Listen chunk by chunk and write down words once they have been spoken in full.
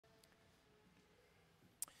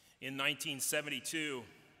In 1972,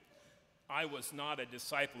 I was not a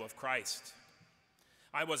disciple of Christ.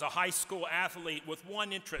 I was a high school athlete with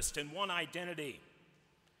one interest and one identity,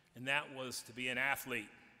 and that was to be an athlete.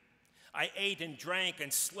 I ate and drank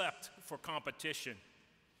and slept for competition.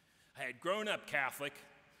 I had grown up Catholic,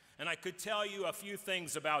 and I could tell you a few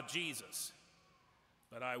things about Jesus,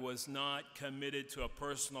 but I was not committed to a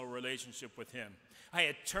personal relationship with him.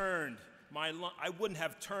 I wouldn't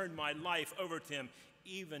have turned my life over to him,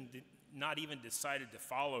 not even decided to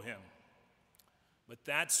follow him. But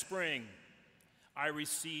that spring, I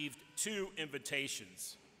received 2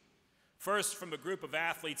 invitations. First, from a group of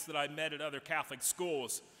athletes that I met at other Catholic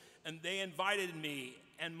schools, and they invited me,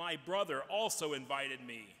 and my brother also invited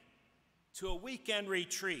me, to a weekend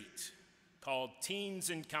retreat called Teens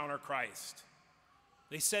Encounter Christ.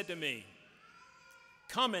 They said to me,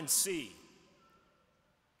 "Come and see."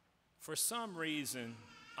 For some reason,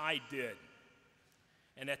 I did.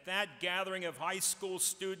 And at that gathering of high school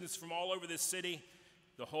students from all over the city,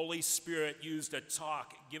 the Holy Spirit used a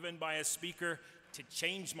talk given by a speaker to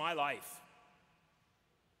change my life.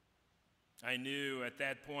 I knew at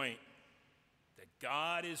that point that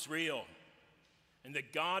God is real and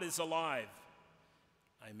that God is alive.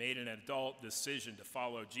 I made an adult decision to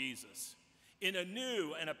follow Jesus. In a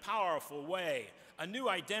new and a powerful way, a new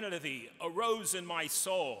identity arose in my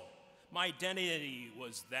soul. My identity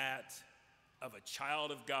was that of a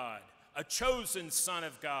child of God, a chosen son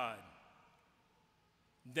of God.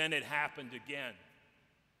 Then it happened again.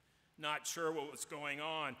 Not sure what was going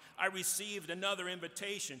on, I received another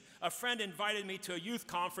invitation. A friend invited me to a youth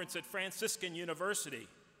conference at Franciscan University.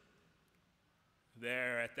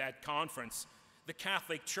 There at that conference, the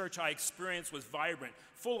Catholic Church I experienced was vibrant,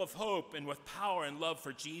 full of hope, and with power and love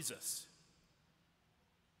for Jesus.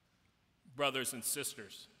 Brothers and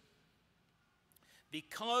sisters,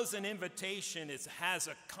 because an invitation has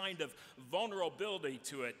a kind of vulnerability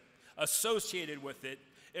to it, associated with it,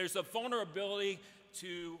 there's a vulnerability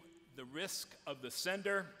to the risk of the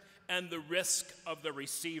sender and the risk of the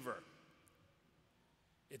receiver.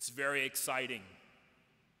 It's very exciting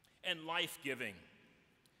and life-giving.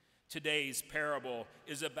 Today's parable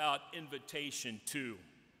is about invitation too.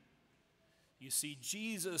 You see,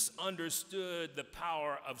 Jesus understood the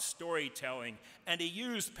power of storytelling, and he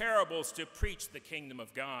used parables to preach the kingdom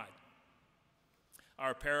of God.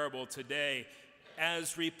 Our parable today,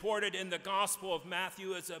 as reported in the Gospel of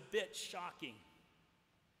Matthew, is a bit shocking.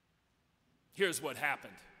 Here's what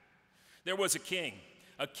happened. There was a king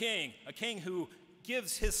who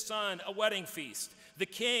gives his son a wedding feast. The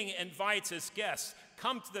king invites his guests.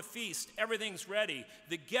 Come to the feast, everything's ready.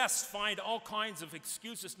 The guests find all kinds of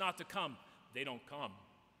excuses not to come. They don't come.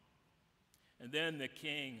 And then the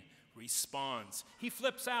king responds. He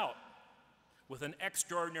flips out with an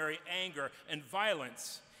extraordinary anger and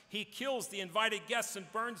violence. He kills the invited guests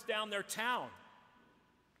and burns down their town.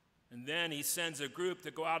 And then he sends a group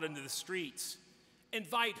to go out into the streets.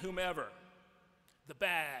 Invite whomever, the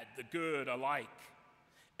bad, the good alike.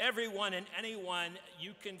 Everyone and anyone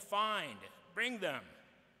you can find, bring them.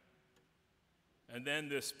 And then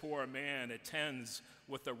this poor man attends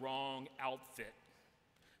with the wrong outfit,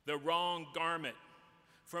 the wrong garment,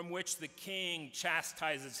 from which the king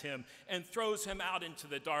chastises him and throws him out into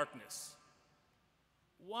the darkness.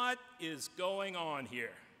 What is going on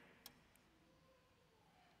here?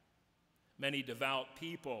 Many devout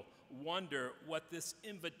people wonder what this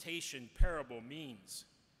invitation parable means.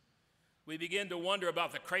 We begin to wonder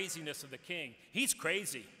about the craziness of the king. He's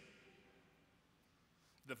crazy.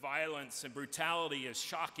 The violence and brutality is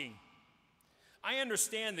shocking. I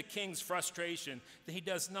understand the king's frustration that it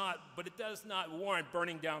does not warrant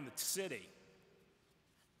burning down the city.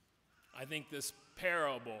 I think this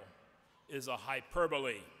parable is a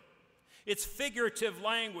hyperbole. It's figurative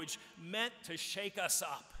language meant to shake us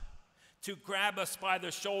up, to grab us by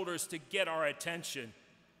the shoulders to get our attention.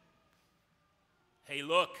 Hey,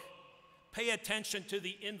 look, pay attention to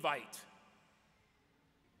the invite.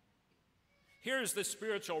 Here's the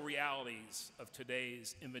spiritual realities of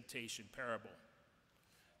today's invitation parable.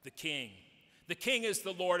 The king. The king is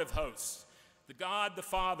the Lord of hosts. The God the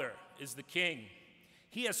Father is the king.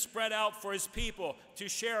 He has spread out for his people to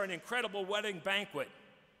share an incredible wedding banquet.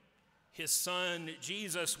 His son,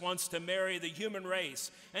 Jesus, wants to marry the human race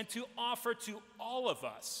and to offer to all of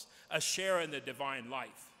us a share in the divine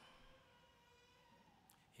life.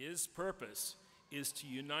 His purpose is to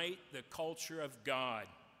unite the culture of God.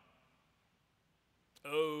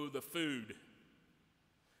 Oh, the food.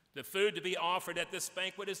 The food to be offered at this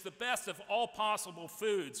banquet is the best of all possible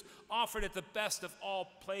foods, offered at the best of all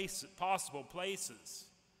possible places.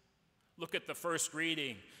 Look at the first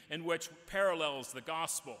reading, in which parallels the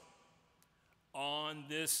gospel. On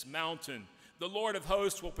this mountain, the Lord of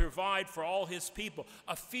hosts will provide for all his people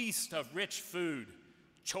a feast of rich food,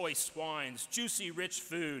 choice wines, juicy rich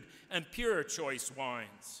food, and pure choice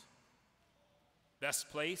wines. Best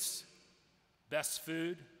place, best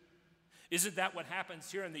food. Isn't that what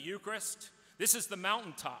happens here in the Eucharist? This is the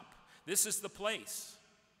mountaintop. This is the place.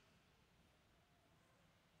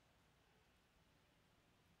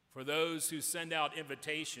 For those who send out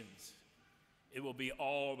invitations, it will be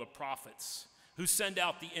all the prophets who send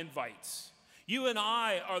out the invites. You and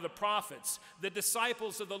I are the prophets, the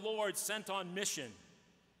disciples of the Lord sent on mission.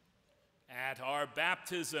 At our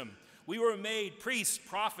baptism, we were made priests,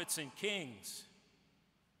 prophets, and kings.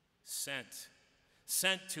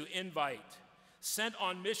 Sent to invite, sent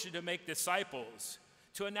on mission to make disciples,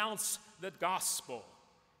 to announce the gospel.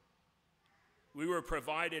 We were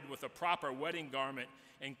provided with a proper wedding garment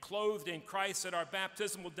and clothed in Christ at our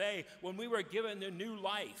baptismal day when we were given a new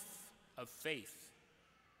life of faith.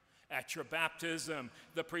 At your baptism,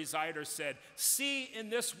 the presider said, "See in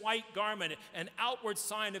this white garment an outward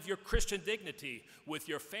sign of your Christian dignity. With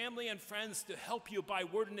your family and friends to help you by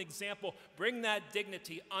word and example, bring that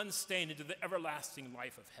dignity unstained into the everlasting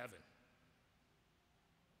life of heaven."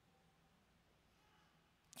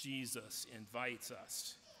 Jesus invites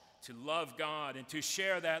us to love God and to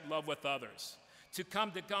share that love with others, to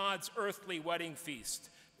come to God's earthly wedding feast,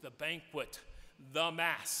 the banquet, the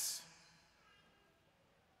Mass.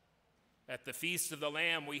 At the Feast of the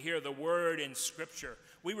Lamb, we hear the word in Scripture.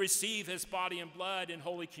 We receive his body and blood in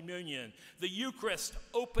Holy Communion. The Eucharist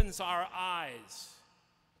opens our eyes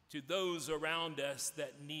to those around us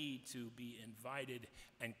that need to be invited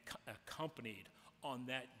and accompanied on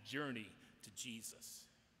that journey to Jesus.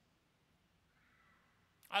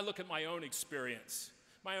 I look at my own experience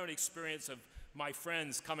of my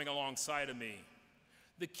friends coming alongside of me.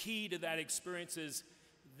 The key to that experience is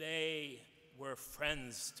they were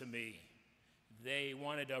friends to me. They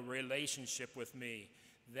wanted a relationship with me.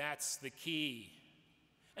 That's the key.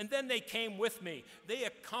 And then they came with me. They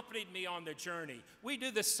accompanied me on the journey. We do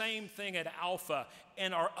the same thing at Alpha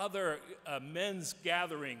and our other men's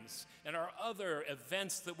gatherings and our other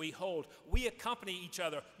events that we hold. We accompany each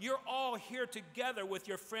other. You're all here together with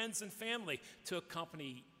your friends and family to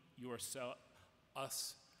accompany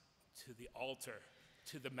us to the altar,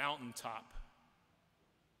 to the mountaintop.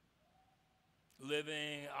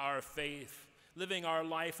 Living our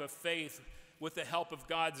life of faith with the help of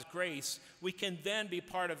God's grace, we can then be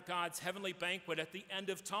part of God's heavenly banquet at the end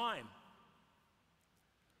of time.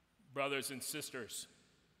 Brothers and sisters,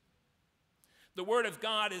 the Word of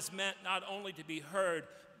God is meant not only to be heard,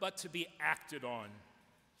 but to be acted on.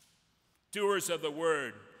 Doers of the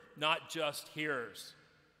Word, not just hearers.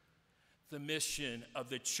 The mission of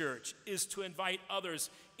the church is to invite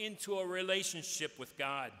others into a relationship with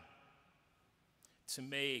God, to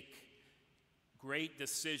make great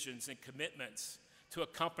decisions and commitments to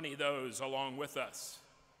accompany those along with us.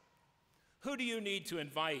 Who do you need to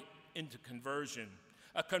invite into conversion?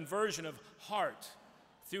 A conversion of heart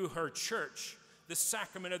through her church. The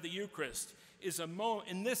sacrament of the Eucharist is in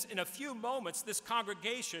a few moments, this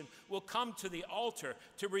congregation will come to the altar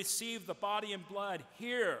to receive the body and blood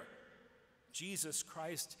here. Jesus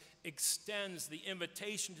Christ extends the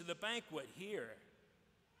invitation to the banquet here.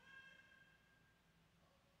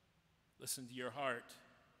 Listen to your heart.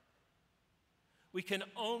 We can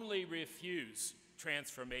only refuse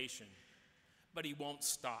transformation, but he won't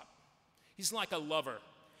stop. He's like a lover.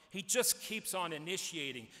 He just keeps on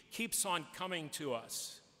initiating, keeps on coming to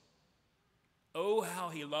us. Oh, how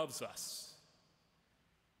he loves us.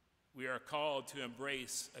 We are called to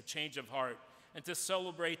embrace a change of heart and to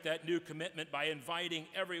celebrate that new commitment by inviting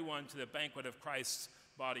everyone to the banquet of Christ's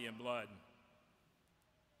body and blood.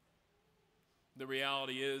 The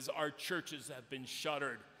reality is our churches have been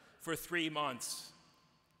shuttered for 3 months.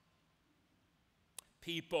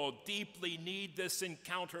 People deeply need this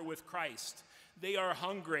encounter with Christ. They are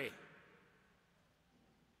hungry.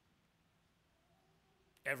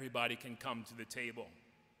 Everybody can come to the table.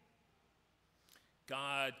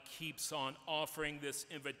 God keeps on offering this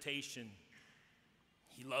invitation.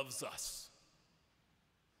 He loves us.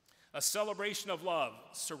 A celebration of love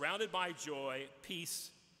surrounded by joy,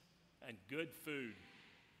 peace, and good food.